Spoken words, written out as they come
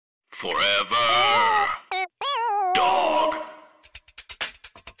Forever. Dog.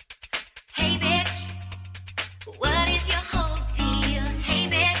 Hey bitch, what is your whole deal? Hey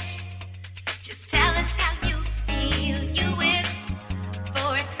bitch, just tell us how you feel. You wished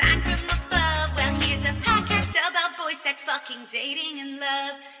for a sign from above. Well, here's a podcast about boy sex, fucking, dating, and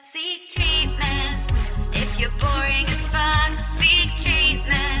love. Seek treatment if you're boring as fuck. Seek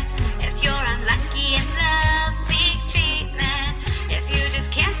treatment if you're unlucky in love. Seek treatment if you just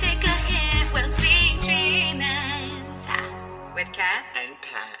can't take a hint. Well, seek treatment. With Kat And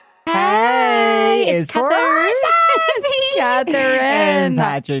Pat. Hey, it's Catherine. Catherine. and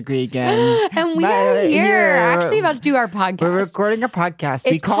Patrick Regan. And we are here actually about to do our podcast. We're recording a podcast.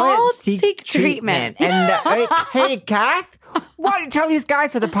 We It's call called it Seek Seek Treatment. Treatment. And hey, Kath, why don't you tell these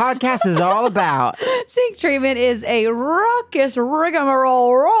guys what the podcast is all about? Seek Treatment is a raucous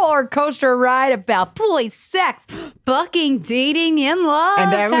rigmarole roller coaster ride about boy sex, fucking, dating, and love.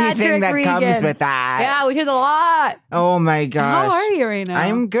 And everything Patrick that Regan. comes with that. Yeah, which is a lot. Oh my gosh. How are you right now?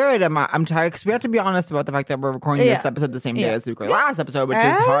 I'm good. I'm tired because we have to be honest about the fact that we're recording this Yeah. episode the same day Yeah. as we recorded last episode, which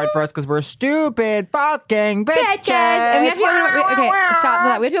is hard for us because we're stupid fucking bitches. And we have to be open about, okay, Wow, stop wow.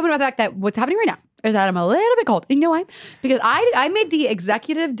 that. We have to be open about the fact that what's happening right now is that I'm a little bit cold. And you know why? Because I made the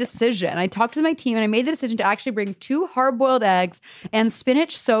executive decision. I talked to my team and I made the decision to actually bring 2 hard-boiled eggs and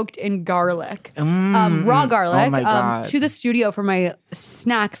spinach soaked in garlic, raw garlic, Oh my God. to the studio for my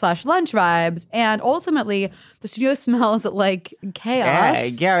snack/lunch vibes. And ultimately, the studio smells like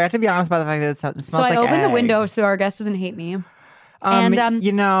chaos. Yeah, we have to be honest about the fact that it smells So like I opened the egg. window so our guest doesn't hate me. And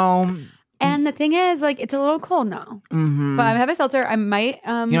you know, and the thing is, like, it's a little cold now. mhm. But I have a seltzer. I might.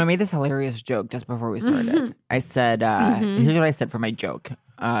 You know, I made this hilarious joke just before we started. Mm-hmm. I said, here's what I said for my joke.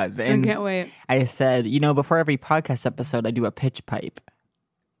 I And can't wait. I said, before every podcast episode, I do a pitch pipe.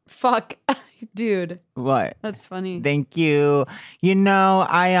 Fuck, dude, What? that's funny. Thank you.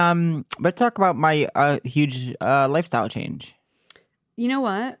 Let's talk about my huge lifestyle change. You know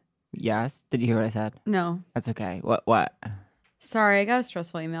what? Yes. Did you hear what I said? No, That's okay. What? sorry, I got a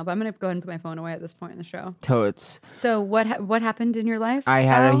stressful email, but I'm gonna go ahead and put my phone away at this point in the show. Totes. So what happened in your life? I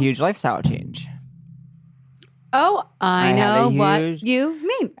had a Style? huge lifestyle change. Oh, I I had know a what huge- you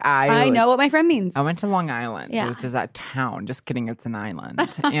mean. I I know was- what my friend means. I went to Long Island, Yeah. which is a town. Just kidding, it's an island.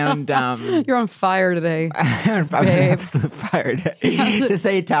 And You're on fire today. I'm Babe. absolute fired. To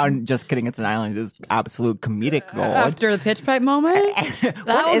say town, just kidding, it's an island is absolute comedic gold. After the pitch pipe moment, that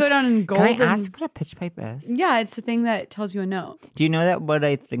will go down in gold. Can I ask what a pitch pipe is? Yeah, it's the thing that tells you a note. Do you know that what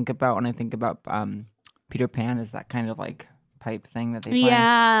I think about when I think about Peter Pan is that kind of like pipe thing that they play?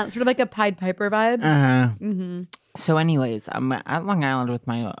 Yeah, sort of like a Pied Piper vibe. Uh-huh. So anyways, I'm at Long Island with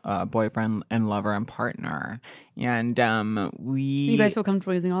my boyfriend and lover and partner. And You guys feel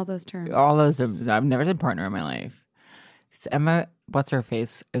comfortable using all those terms. all those, I've never said partner in my life. So Emma, what's her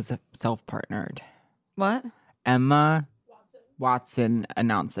face, is self-partnered. What? Emma Watson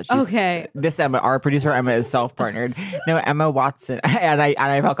announced that she's Okay. This Emma, our producer Emma, is self-partnered. No, Emma Watson, and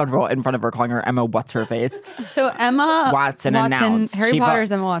I felt comfortable in front of her calling her Emma What's Her Face. So Emma Watson announced Harry she Potter's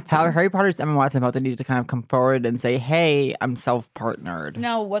felt- Emma Watson. Harry Potter's Emma Watson felt the need to kind of come forward and say, "Hey, I'm self-partnered."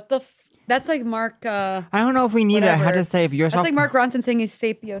 No, what the? That's like Mark. I don't know if we need it. I Whatever. have to say, if you're That's like Mark Ronson saying he's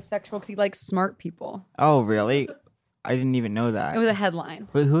sapiosexual because he likes smart people. Oh, really? I didn't even know that. It was a headline.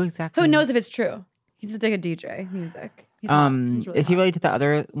 Wait, who exactly? Who knows if it's true? He's like a DJ, music. He's hot. He's really is he hot. related to the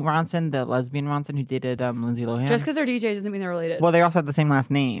other Ronson, the lesbian Ronson who dated Lindsay Lohan? Just because they're DJs doesn't mean they're related. Well, they also have the same last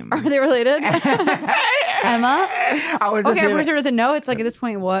name. Are they related? Emma? I was Okay, our assuming- producer doesn't know. It's like at this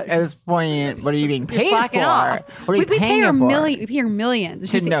point, what? At this point, what are you being You're paid slacking for? off. What are we you pay paying her her for? We pay her millions.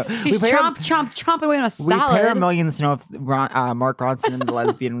 To She's, know. she's We pay her- chomping away on a We salad. pay our millions to know if Mark Ronson and the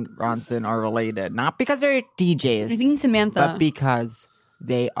lesbian Ronson are related. Not because they're DJs, I think Samantha. but because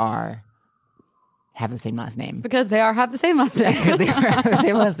they have the same last name. because they have the same last name. They have the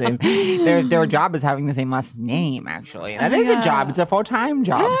same last name. Their job is having the same last name, actually. And that is a job. It's a full-time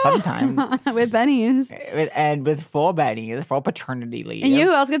job sometimes. With Benny's. And with full Benny, full paternity leave. And you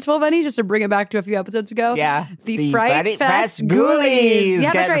know who else gets full Benny? Just to bring it back to a few episodes ago. Yeah. The Fright Fest Ghoulies. Ghoulies.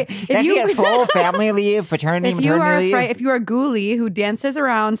 Yeah, that's right. They actually get full family leave, paternity, If you are maternity leave. if you are a ghoulie who dances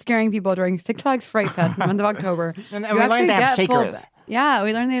around scaring people during Six Flags Fright Fest in the month of October, And you we learned actually they have get full- shakers. Yeah,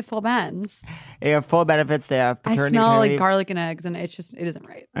 we learned they have full bands. They have full benefits. They have I paternity, smell maternity like leave. garlic and eggs, and it isn't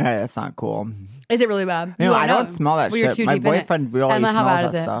right. That's not cool. Is it really bad? No, You I wanna don't know? smell that Well, you're shit. too My deep in it. boyfriend really Emma, how smells bad that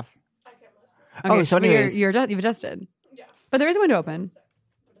is it? stuff. Okay, so anyways. you've adjusted. Yeah. But there is a window open.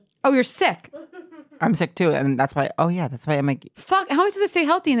 Oh, you're sick. I'm sick too, and that's why. Oh yeah, that's why I'm like. Fuck, how am I supposed to stay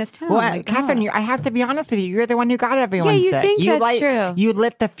healthy in this town? Well, Oh my Catherine, God. I have to be honest with you. You're the one who got everyone Yeah, you sick. think that's true. You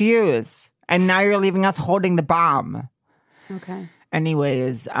lit the fuse, and now you're leaving us holding the bomb. Okay.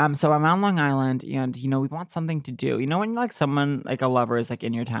 Anyways, so I'm on Long Island, and we want something to do. You know when like someone like a lover is like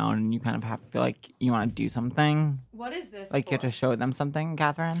in your town, and you kind of have to feel like you want to do something. What is this? Like you have to show them something,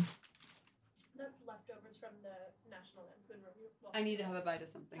 Catherine. That's leftovers from the National Lampoon Review. Well, I need to have a bite of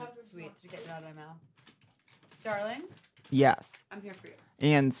something How's it sweet smell? to get it out of my mouth. Darling, Yes. I'm here for you.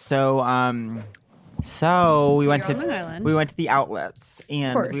 And so we went You're to on Long Island. we went to the outlets,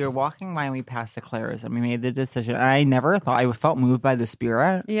 and course. we were walking by and we passed the Claire's, and we made the decision. And I never thought I felt moved by the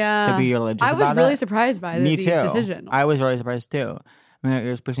spirit. Yeah. To be religious I was about really it. surprised by Me the too. decision. I was really surprised too. I mean, it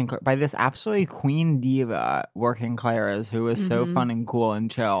was pushing by this absolutely queen diva working Claire's who was so fun and cool and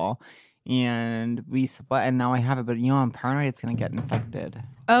chill. And we split, and now I have it. But I'm paranoid it's gonna get infected.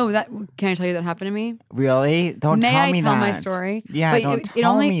 Oh, can I tell you that happened to me? Really? Don't May tell I me tell that. my story? Yeah, But don't it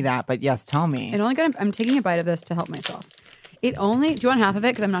tell only- me that. But yes, tell me. I'm taking a bite of this to help myself. Do you want half of it?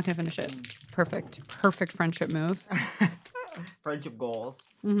 Because I'm not going to finish it. Perfect friendship move. Friendship goals.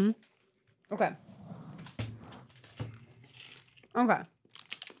 Okay.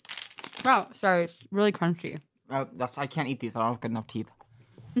 Wow, sorry, it's really crunchy. I can't eat these. I don't have good enough teeth.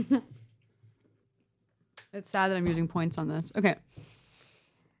 It's sad that I'm using points on this. Okay.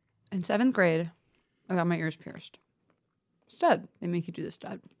 In 7th grade, I got my ears pierced. Stud. They make you do the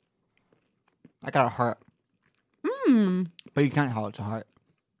stud. I got a heart. But you can't tell it's a heart.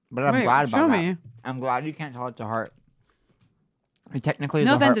 But I'm Wait, glad about show that. me. I'm glad you can't tell it's a heart. It technically is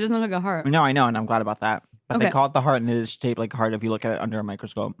No a offense, heart. it doesn't look like a heart. No, I know, and I'm glad about that. But they Okay. call it the heart, and it is shaped like a heart if you look at it under a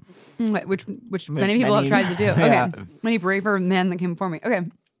microscope. Which many people have tried to do. Okay. Yeah. Many braver men that came before me. Okay.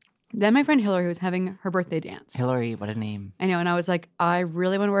 Then my friend Hillary was having her birthday dance. Hillary, what a name. I know, and I was like, I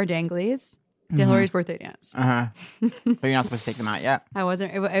really want to wear danglies to Hillary's birthday dance. But you're not supposed to take them out yet. I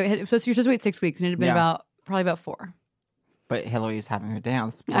wasn't. You're supposed to wait 6 weeks, and it had been Yeah. probably about 4. But Hillary's having her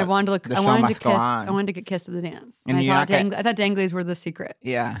dance. I wanted to look. The I show wanted to must kiss. go on. I wanted to get kissed at the dance. And And you're I not thought danglies were the secret.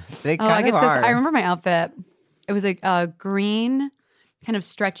 Yeah, they Oh, I kind get of this. are. I remember my outfit. It was like a green, kind of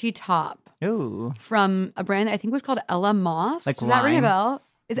stretchy top Ooh. from a brand that I think was called Ella Moss. Like Does that ring a lime? bell?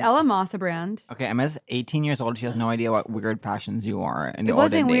 Is Ella Moss a brand? Okay, Emma's 18 years old. She has no idea what weird fashions you are in the It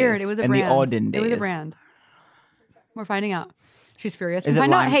wasn't olden weird. days. It was a in brand. the olden days. It was a brand. We're finding out. She's furious. Is it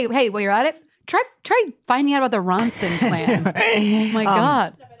Find out. lime? Hey, while you're at it, try finding out about the Ronson clan. Oh my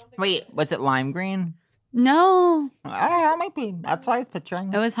God. Wait, was it lime green? No. That might be. That's what I was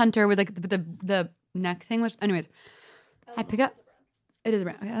picturing. It was Hunter with like the neck thing was. Anyways, I pick up. It is a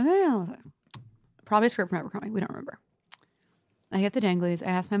brand. Okay. Probably a skirt from Abercrombie. We don't remember. I get the danglies. I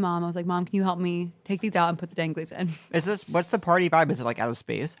asked my mom. I was like, Mom, can you help me take these out and put the danglies in? What's the party vibe? Is it like out of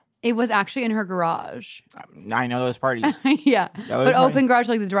space? It was actually in her garage. I know those parties. Yeah. was But funny. open garage,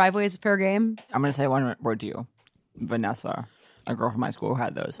 like the driveway is fair game. I'm going to say one word to you. Vanessa, a girl from my school who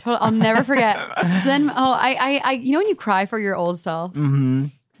had those. I'll never forget. So then, I when you cry for your old self? Mm-hmm.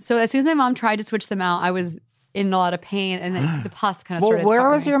 So as soon as my mom tried to switch them out, I was in a lot of pain, and then the pus kind of started. Well, where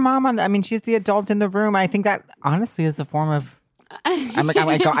was covering. your mom on that? I mean, she's the adult in the room. I think that honestly is a form of.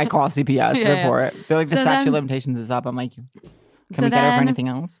 I call CPS Yeah, report. They're like the So statute of then- limitations is up. I'm like, can So we get her for then- anything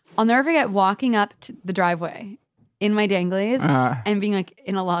else? I'll never forget walking up to the driveway in my danglies and being like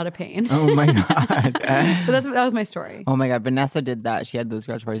in a lot of pain. Oh my god. So that was my story. Oh my god. Vanessa did that. She had those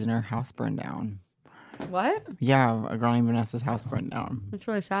garage parties and her house burned down. What? Yeah, a girl named Vanessa's house burned down. That's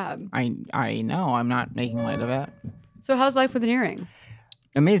really sad. I know. I'm not making light of it. So how's life with an earring?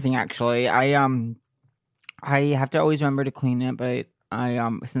 Amazing, actually. I have to always remember to clean it, but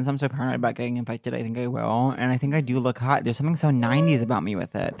since I'm so paranoid about getting infected, I think I will, and I think I do look hot. There's something so 90s about me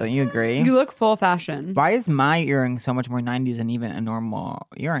with it. Don't you agree? You look full fashion Why is my earring so much more 90s than even a normal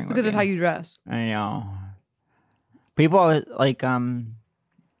earring? would because of be? how you dress. I know. People like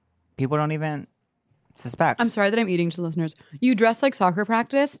people don't even suspect. I'm sorry that I'm eating to the listeners. You dress like soccer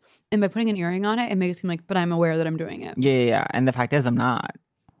practice, and by putting an earring on it, it makes it seem like, but I'm aware that I'm doing it. Yeah. And the fact is, I'm not.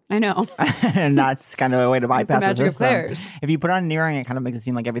 I know. And that's kind of a way to bypass the magic of system. Claire's. If you put on an earring, it kind of makes it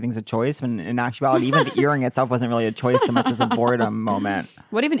seem like everything's a choice. When in actuality, even the earring itself wasn't really a choice so much as a boredom moment.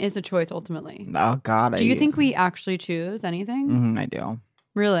 What even is a choice ultimately? Oh God. Do you think we actually choose anything? I do.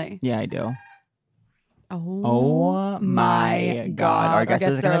 Really? Yeah, I do. Oh, my God. Our guest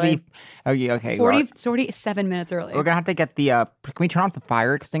is going to be. Okay. 47 minutes early. We're going to have to get the. Can we turn off the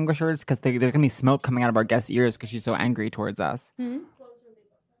fire extinguishers? Because there's going to be smoke coming out of our guest's ears because she's so angry towards us.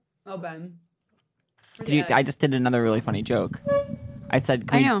 Oh, Ben. I just did another really funny joke. I said,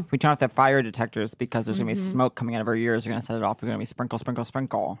 can we turn off the fire detectors because there's going to be smoke coming out of our ears. We're going to set it off. We're going to be sprinkle, sprinkle,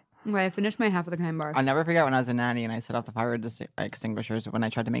 sprinkle. Okay, I finished my half of the kind bar. I'll never forget when I was a nanny and I set off the fire extinguishers when I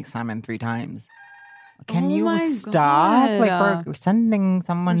tried to make Simon 3 times. Can Oh you my stop? God. Like we're sending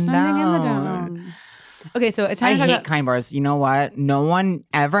someone Sending him down. down. Okay, so it's time I to talk hate about. Kind bars. You know what? No one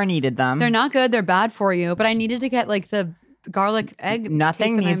ever needed them. They're not good. They're bad for you. But I needed to get like the garlic egg.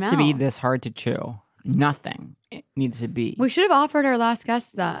 Nothing taste in my needs to be mouth. this hard to chew. Nothing it needs to be. We should have offered our last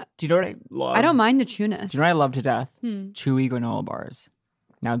guest that. Do you know what I love? I don't mind the chewness. Do you know what I love to death? Chewy granola bars.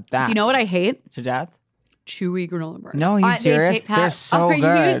 Now that. Do you know what I hate? To death? Chewy granola bars. No, are you They serious? taste- They're so Are you-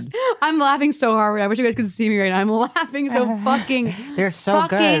 good. I'm laughing so hard. I wish you guys could see me right now. I'm laughing so fucking. They're so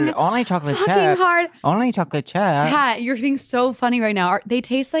fucking- good. Only chocolate chip. fucking hard. Only chocolate chip. Pat, you're being so funny right now. They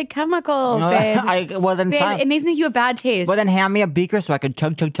taste like chemicals, babe. Well, then, Babe, it makes you a bad taste. well, then hand me a beaker so I could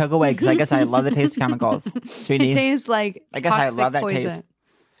chug away because I guess I love the taste of chemicals. Sweetie, it tastes like I guess I toxic love that poison. taste.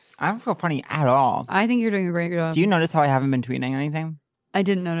 I don't feel funny at all. I think you're doing a great job. Do you notice how I haven't been tweeting anything? I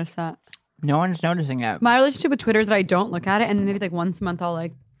didn't notice that. No one's noticing it. My relationship with Twitter is that I don't look at it, and maybe like once a month I'll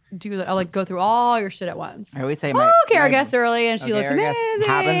go through all your shit at once. I always say, Okay, our guest's early, and she okay, looks our guest amazing.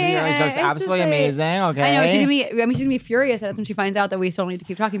 happens to be early. She and looks it's just absolutely like- amazing. Okay, I know she's gonna be furious at us when she finds out that we still need to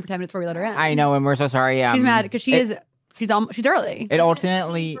keep talking for 10 minutes before we let her in. I know, and we're so sorry. She's mad because she's early. It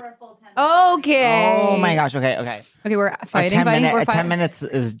ultimately. Okay. Oh my gosh. Okay. Okay, we're fighting. 10 minutes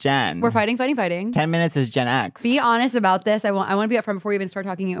is Jen. We're fighting. 10 minutes is Gen X. Be honest about this. I want to be upfront before we even start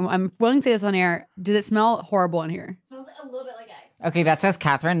talking. I'm willing to say this on air. Does it smell horrible in here? smells a little bit like eggs. Okay, that says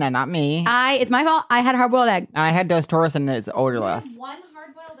Catherine and not me. It's my fault. I had a hard-boiled egg. And I had Dos Toros and it's odorless. One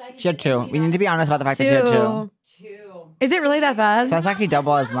hard-boiled egg. She had two. We need to be honest about the fact that she had two. Two. Is it really that bad? So that's actually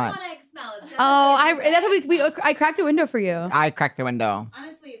double as I don't much. want egg smell. It's That's what I cracked a window for you. I cracked the window.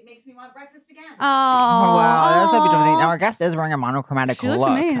 honestly, it makes me want breakfast again. Oh, wow, that's a beautiful thing. Now our guest is wearing a monochromatic She looks look.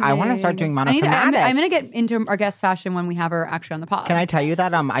 amazing. I want to start doing I need monochromatic. I'm gonna get into our guest fashion when we have her actually on the pod. Can I tell you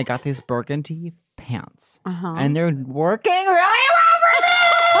that I got these burgundy pants Uh-huh. and they're working really well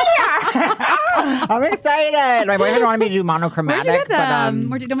for me. I'm excited. My boyfriend wanted me to do monochromatic, Where'd you get them?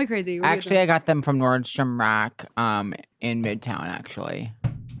 but Don't be crazy. Where'd you actually I got them from Nordstrom Rack in Midtown actually.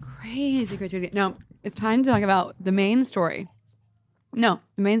 get them? Crazy. No, it's time to talk about the main story. No,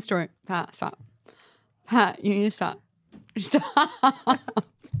 the main story. Pat, stop. Pat, you need to stop. Stop.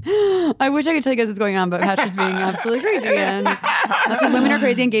 I wish I could tell you guys what's going on, but Pat's just being absolutely crazy. And that's when women are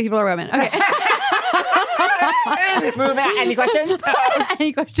crazy and gay people are women. Okay. Moving on. Any questions?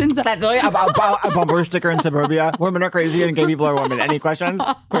 Any questions? That's really about a bumper sticker in suburbia. Women are crazy and gay people are women. Any questions?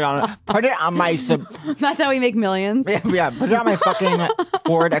 Put it on my That's how we make millions. yeah. Put it on my fucking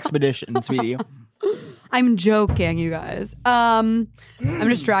Ford Expedition, sweetie. I'm joking, you guys. I'm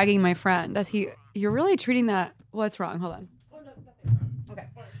just dragging my friend. You're really treating that. What's wrong? Hold on. Okay.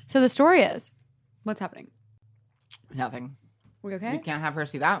 So the story is, what's happening? Nothing. We We okay? can't have her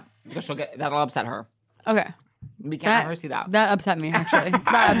see that because that'll upset her. Okay. We can't have her see that. That upset me, actually.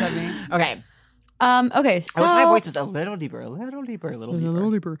 That upset me. Okay. Okay, so I wish my voice was a little deeper.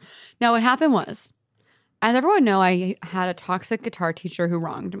 Now what happened was, as everyone know, I had a toxic guitar teacher who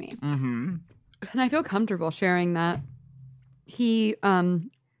wronged me. Mm-hmm. And I feel comfortable sharing that. He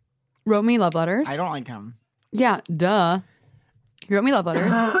wrote me love letters. I don't like him. Yeah, duh. He wrote me love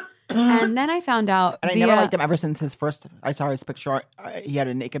letters. And then I found out And I never liked him ever since his first. I saw his picture. He had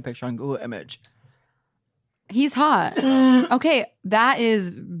a naked picture on Google Image. He's hot. Okay, this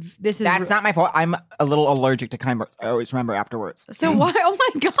is That's not my fault. I'm a little allergic to Kind bars. I always remember afterwards. So why? Oh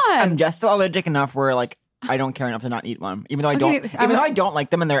my god! I'm just allergic enough where like I don't care enough to not eat one. Even though I Okay, don't, even though I don't like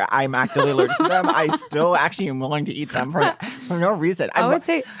them and I'm actively allergic to them, I still actually am willing to eat them for no reason. I would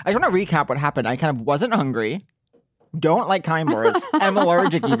say I just want to recap what happened. I kind of wasn't hungry. Don't like Kind bars. I'm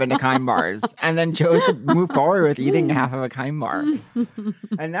allergic even to Kind bars, and then chose to move forward with eating half of a Kind bar.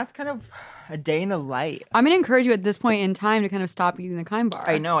 And that's kind of a day in the life. I'm gonna encourage you at this point in time to kind of stop eating the Kind bar.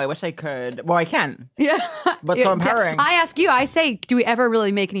 I know. I wish I could. Well, I can. Yeah, But so empowering. I ask you. I say, do we ever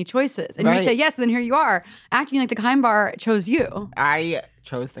really make any choices? And you Right. say yes. And then here you are acting like the Kind bar chose you. I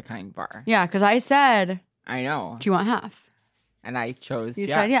chose the Kind bar. Yeah, because I said, I know. do you want half? And I chose You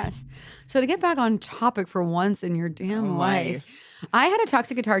yes. said yes. So to get back on topic for once in your damn life. I had a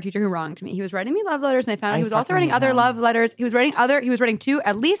toxic guitar teacher who wronged me. He was writing me love letters, and I found out he was also fucking writing hate other him. love letters. He was writing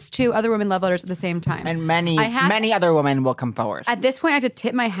at least two other women love letters at the same time. And many I had- other women will come forward. At this point, I have to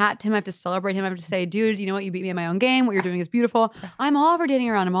tip my hat to him. I have to celebrate him. I have to say, dude, you know what? You beat me in my own game. What you're doing is beautiful. I'm all for dating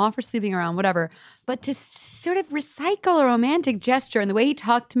around. I'm all for sleeping around, whatever. But to sort of recycle a romantic gesture and the way he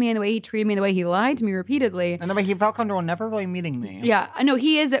talked to me and the way he treated me and the way he lied to me repeatedly. And the way he felt comfortable never really meeting me. Yeah, I know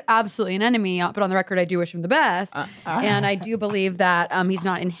he is absolutely an enemy, but on the record, I do wish him the best. And I do believe that he's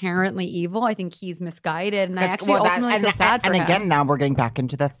not inherently evil. I think he's misguided. And I actually ultimately feel sad for and him. again, now we're getting back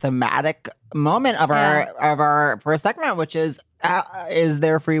into the thematic moment of our first segment, which is Is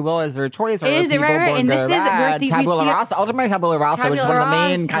there free will? Is there a choice? Or Is are it people right? born And this good or is bad? Tabula rasa. Ultimately, tabula rasa, which is one of the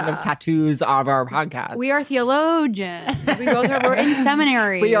main kind of tattoos of our podcast. We are theologians. We're in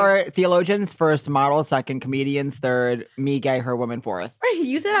seminary. We are theologians first, models second, comedians third, me gay, her woman fourth.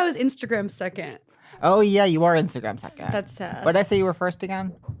 You said I was Instagram second. Oh yeah, you are Instagram second. That's sad. What did I say you were first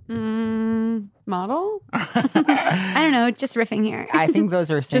again? Model? I don't know. Just riffing here. I think those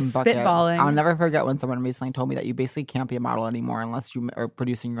are same Just bucket. spitballing. I'll never forget when someone recently told me that you basically can't be a model anymore unless you are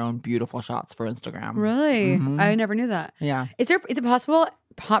producing your own beautiful shots for Instagram. Really? I never knew that. Yeah. Is it possible,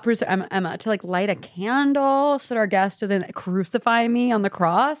 hot producer Emma, to like light a candle so that our guest doesn't crucify me on the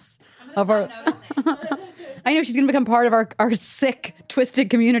cross of our? I know she's gonna become part of our sick, twisted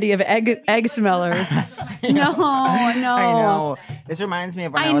community of egg smellers. No. I know. This reminds me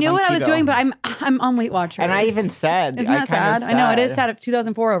of when I was knew on what I was keto. doing, but I'm on Weight Watchers. And I even said, Isn't that sad? I know it is sad. It's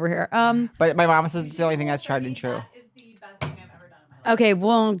 2004 over here. But my mom says it's the only thing that's tried and true. Is the best thing I've ever done in my life. Okay,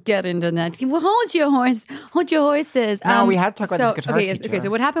 we'll get into that. Well, hold your horses. No, we had to talk about this guitar teacher. Okay, so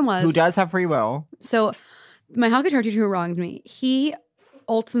what happened was Who does have free will. So my hot guitar teacher who wronged me, he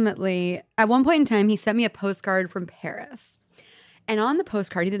ultimately, at one point in time, he sent me a postcard from Paris. And on the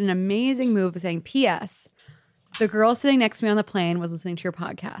postcard, he did an amazing move of saying, P.S., the girl sitting next to me on the plane was listening to your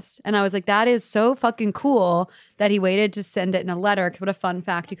podcast. And I was like, that is so fucking cool that he waited to send it in a letter. What a fun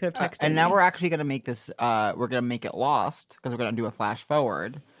fact he could have texted And now me. we're actually going to make this, we're going to make it lost because we're going to do a flash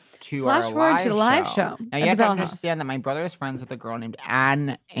forward to Flash our forward live to the live show Now, at you the have to Bell House. understand that my brother is friends with a girl named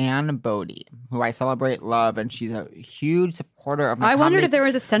Anne Bodie, who I celebrate, love, and she's a huge supporter of my I wondered comedy. if there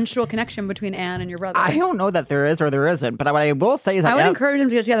was a sensual connection between Anne and your brother. I don't know that there is or there isn't, but what I will say is that I would Anne- encourage them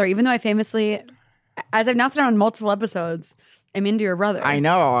to get together, even though I famously, as I've now said on multiple episodes, I'm into your brother. I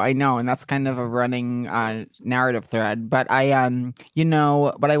know, and that's kind of a running narrative thread. But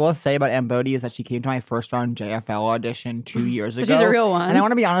what I will say about Anne Bodie is that she came to my first round JFL audition 2 years ago. She's a real one. And I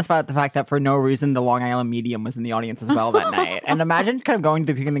want to be honest about the fact that for no reason, the Long Island Medium was in the audience as well that night. And imagine kind of going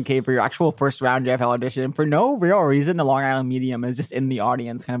to the Pig in the Cave for your actual first round JFL audition. And for no real reason, the Long Island Medium is just in the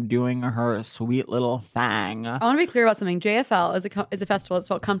audience kind of doing her sweet little thing. I want to be clear about something. JFL is a festival that's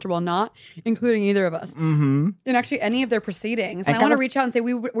felt comfortable not including either of us in actually any of their proceedings. And I want to reach out and say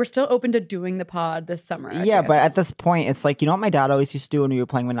we're still open to doing the pod this summer. Yeah, but at this point, it's like, you know what my dad always used to do when we were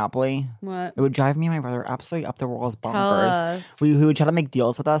playing Monopoly? What? It would drive me and my brother absolutely up the walls Tell bonkers. us. He would try to make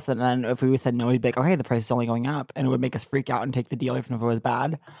deals with us, and then if we said no, he'd be like, okay, the price is only going up. And it would make us freak out and take the deal even if it was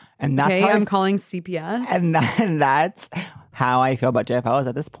bad. And that's Okay, how I'm calling CPS. and that's how I feel about JFL is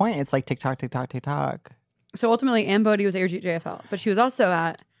at this point, it's like TikTok, TikTok, TikTok. So ultimately, Anne Bodie was at your JFL, but she was also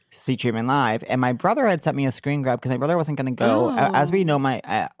at. See Treatment Live, and my brother had sent me a screen grab because my brother wasn't going to go. As we know,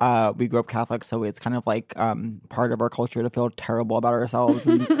 we grew up Catholic, so it's kind of like part of our culture to feel terrible about ourselves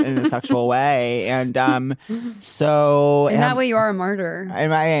in a sexual way, and so In that way, you are a martyr. I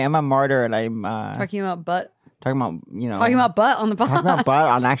am a martyr, and I'm Talking about butt. talking about Talking about butt on the pod. talking about butt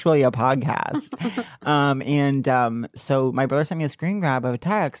on actually a podcast. So my brother sent me a screen grab of a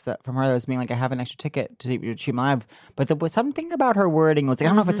text from her that was being like, I have an extra ticket to see Treatment Live. But there was something about her wording. It was like, I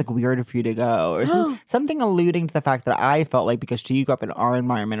don't know if it's like weird for you to go or something alluding to the fact that I felt like because she grew up in our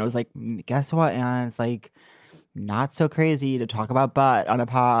environment, it was like, guess what? And it's like, not so crazy to talk about butt on a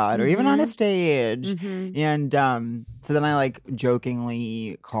pod or even on a stage. And so then I like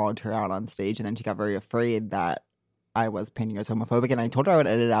jokingly called her out on stage, and then she got very afraid that I was painting her as homophobic, and I told her I would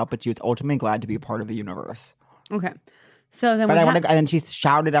edit it out, but she was ultimately glad to be a part of the universe. Okay. So then But we and then she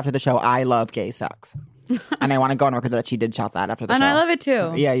shouted after the show, I love gay sex. And I want to go on record that she did shout that after the and show. I love it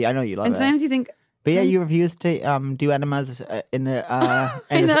too. Yeah, I know you love And it. sometimes you think, But yeah, you refused to do enemas in a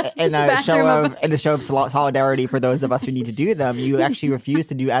bathroom show of solidarity for those of us who need to do them. You actually refused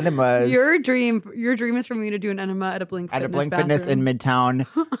to do enemas your dream is for me to do an enema at a Blink at a Fitness Blink Fitness in bathroom.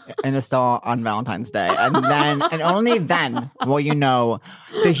 Midtown in a stall on Valentine's Day, and only then will you know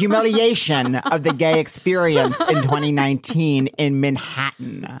the humiliation of the gay experience in 2019 in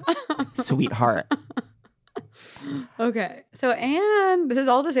Manhattan, sweetheart. Okay. So Anne, this is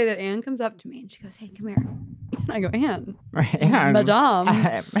all to say that Anne comes up to me and she goes, hey, come here. I go, Anne. And, Madame.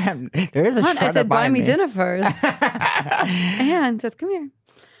 man, there is a What? I shredder said, buy me me dinner first. Anne says, come here.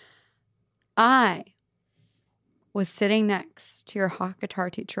 I was sitting next to your hot guitar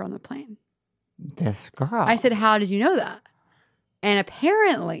teacher on the plane. This girl. I said, how did you know that? And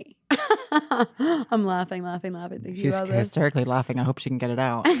apparently, I'm laughing. Thinking She's about this. hysterically laughing. I hope she can get it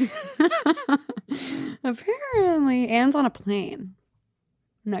out. Apparently, Anne's on a plane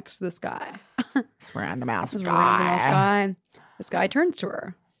next to this guy. This random ass This guy. random ass guy. This guy turns to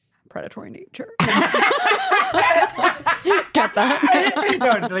her, predatory nature. Get that?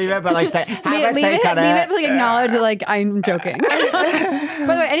 No, leave it, but like say, leave it, but like acknowledge that like I'm joking. By the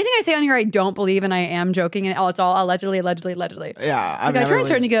way, anything I say on here, I don't believe, and I am joking, and it's all allegedly. Yeah, I turned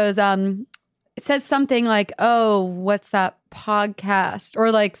to her and he goes, it said something like, "Oh, what's that podcast?"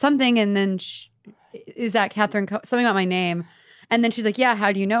 or like something, and then is that Catherine? Something about my name. And then she's like, "Yeah,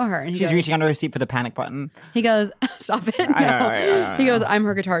 how do you know her?" And she's reaching under her seat for the panic button. He goes, "Stop it!" No. I know. He goes, "I'm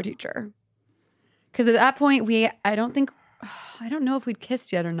her guitar teacher." Because at that point, I don't know if we'd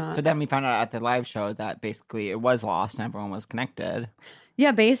kissed yet or not. So then we found out at the live show that basically it was lost and everyone was connected.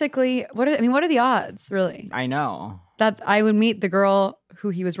 Yeah, basically, what are the odds, really? I know that I would meet the girl who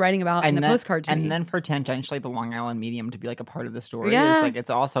he was writing about in the postcard to me. And then for tangentially the Long Island medium to be like a part of the story, yeah. it's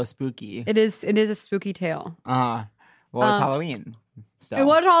also spooky. It is a spooky tale. Well, it's Halloween. So. It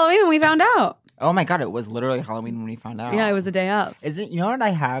was Halloween when we found out. Oh my God, it was literally Halloween when we found out. Yeah, it was the day of. Is it? You know what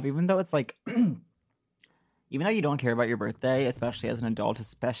I have? Even though it's like, even though you don't care about your birthday, especially as an adult,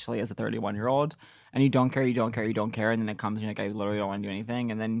 especially as a 31-year-old, and you don't care, and then it comes and you're like, I literally don't want to do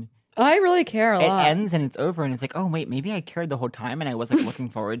anything, and then I really care a lot. It ends and it's over, and it's like, oh wait, maybe I cared the whole time, and I was like looking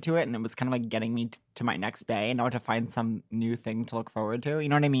forward to it, and it was kind of like getting me to my next day, and now I have to find some new thing to look forward to. You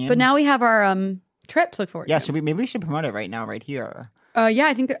know what I mean? But now we have our trip to look forward to. Yeah, maybe we should promote it right now, right here. Yeah,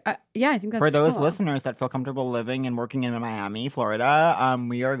 I think that's for those cool. listeners that feel comfortable living and working in Miami, Florida.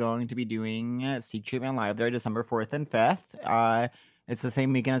 We are going to be doing Seek Treatment Live there December 4th and 5th. It's the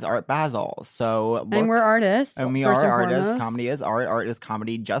same weekend as Art Basel. So and we're artists. And we are artists. Comedy is art. Art is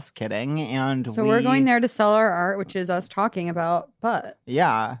comedy. Just kidding. And so we're going there to sell our art, which is us talking about butt.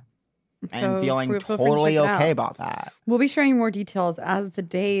 Yeah. And feeling totally okay about that. We'll be sharing more details as the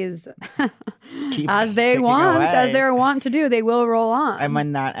days, as they want to do. They will roll on. And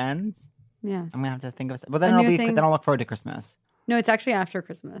when that ends, yeah, I'm gonna have to think of. But then I'll look forward to Christmas. No, it's actually after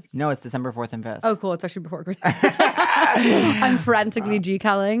Christmas. No, it's December 4th and 5th. Oh, cool! It's actually before Christmas. I'm frantically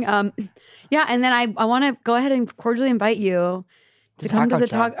G-calling. Yeah, and then I want to go ahead and cordially invite you to come to the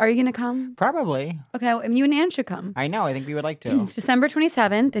talk. Are you going to come? Probably. Okay, you and Anne should come. I know. I think we would like to. It's December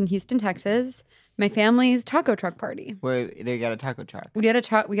 27th in Houston, Texas. My family's taco truck party. Where they got a taco truck. We got a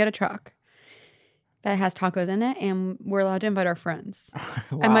truck that has tacos in it, and we're allowed to invite our friends.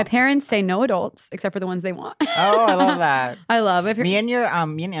 Wow. And my parents say no adults except for the ones they want. Oh, I love that. I love it. Me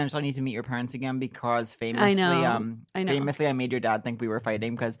and Angela need to meet your parents again because famously, famously, I made your dad think we were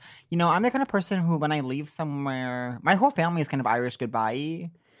fighting because I'm the kind of person who, when I leave somewhere, my whole family is kind of Irish goodbye.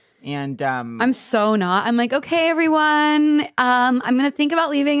 And I'm so not. I'm like, okay, everyone. I'm gonna think about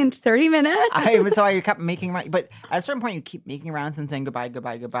leaving in 30 minutes. So I kept making but at a certain point you keep making rounds and saying goodbye.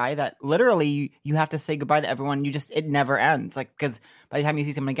 That literally you have to say goodbye to everyone. it never ends. Like because by the time you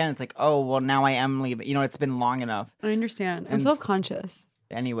see someone again, it's like, oh well, now I am leaving. It's been long enough. I understand. I'm self-conscious.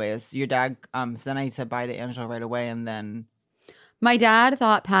 Anyways, your dad. So then I said bye to Angela right away, and then. My dad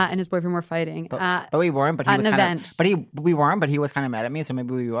thought Pat and his boyfriend were fighting but we weren't. But he was event. We weren't. But he was kind of mad at me, so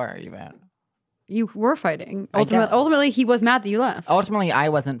maybe we were even. You were fighting. Ultimately, he was mad that you left. Ultimately, I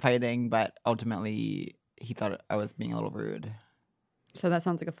wasn't fighting, but ultimately, he thought I was being a little rude. So that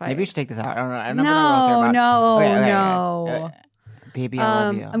sounds like a fight. Maybe we should take this out. I don't know. No. Baby, I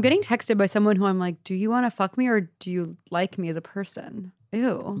love you. I'm getting texted by someone who I'm like, do you want to fuck me or do you like me as a person?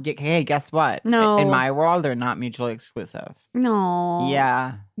 Ew. Hey, guess what? No. In my world, they're not mutually exclusive. No.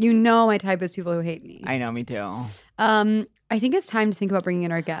 Yeah. My type is people who hate me. I know, me too. I think it's time to think about bringing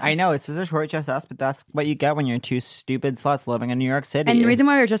in our guests. I know, it's just a short just us, but that's what you get when you're two stupid sluts living in New York City. And the reason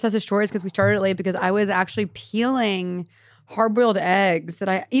why we're just us is short is because we started late because I was actually peeling hard-boiled eggs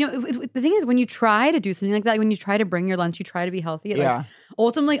that the thing is when you try to do something like that, when you try to bring your lunch, you try to be healthy, it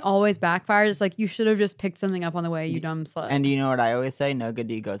ultimately always backfires. It's like you should have just picked something up on the way, you dumb slut. And you know what I always say? No good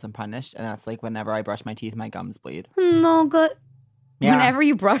deed goes unpunished. And that's like whenever I brush my teeth, my gums bleed. No good. Yeah. Whenever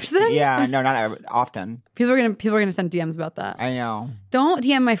you brush them? Yeah, no, not ever, often. People are gonna send DMs about that. I know. Don't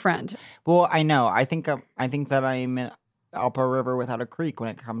DM my friend. Well, I know. I think that I'm in up a river without a creek when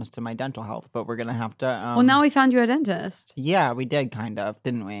it comes to my dental health, but we're gonna have to. Well, now we found you a dentist. Yeah, we did kind of,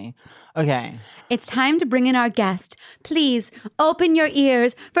 didn't we? Okay. It's time to bring in our guest. Please open your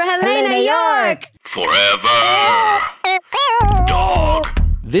ears for Helena York. Forever Dog.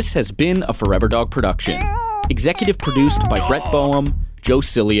 This has been a Forever Dog production. Executive produced by Brett Boehm, Joe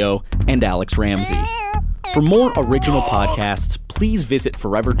Cilio, and Alex Ramsey. For more original podcasts, please visit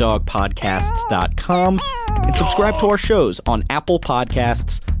foreverdogpodcasts.com and subscribe to our shows on Apple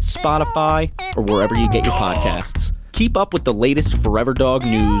Podcasts, Spotify, or wherever you get your podcasts. Keep up with the latest Forever Dog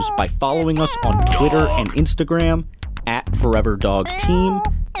news by following us on Twitter and Instagram @ForeverDogTeam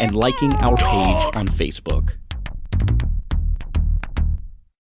and liking our page on Facebook.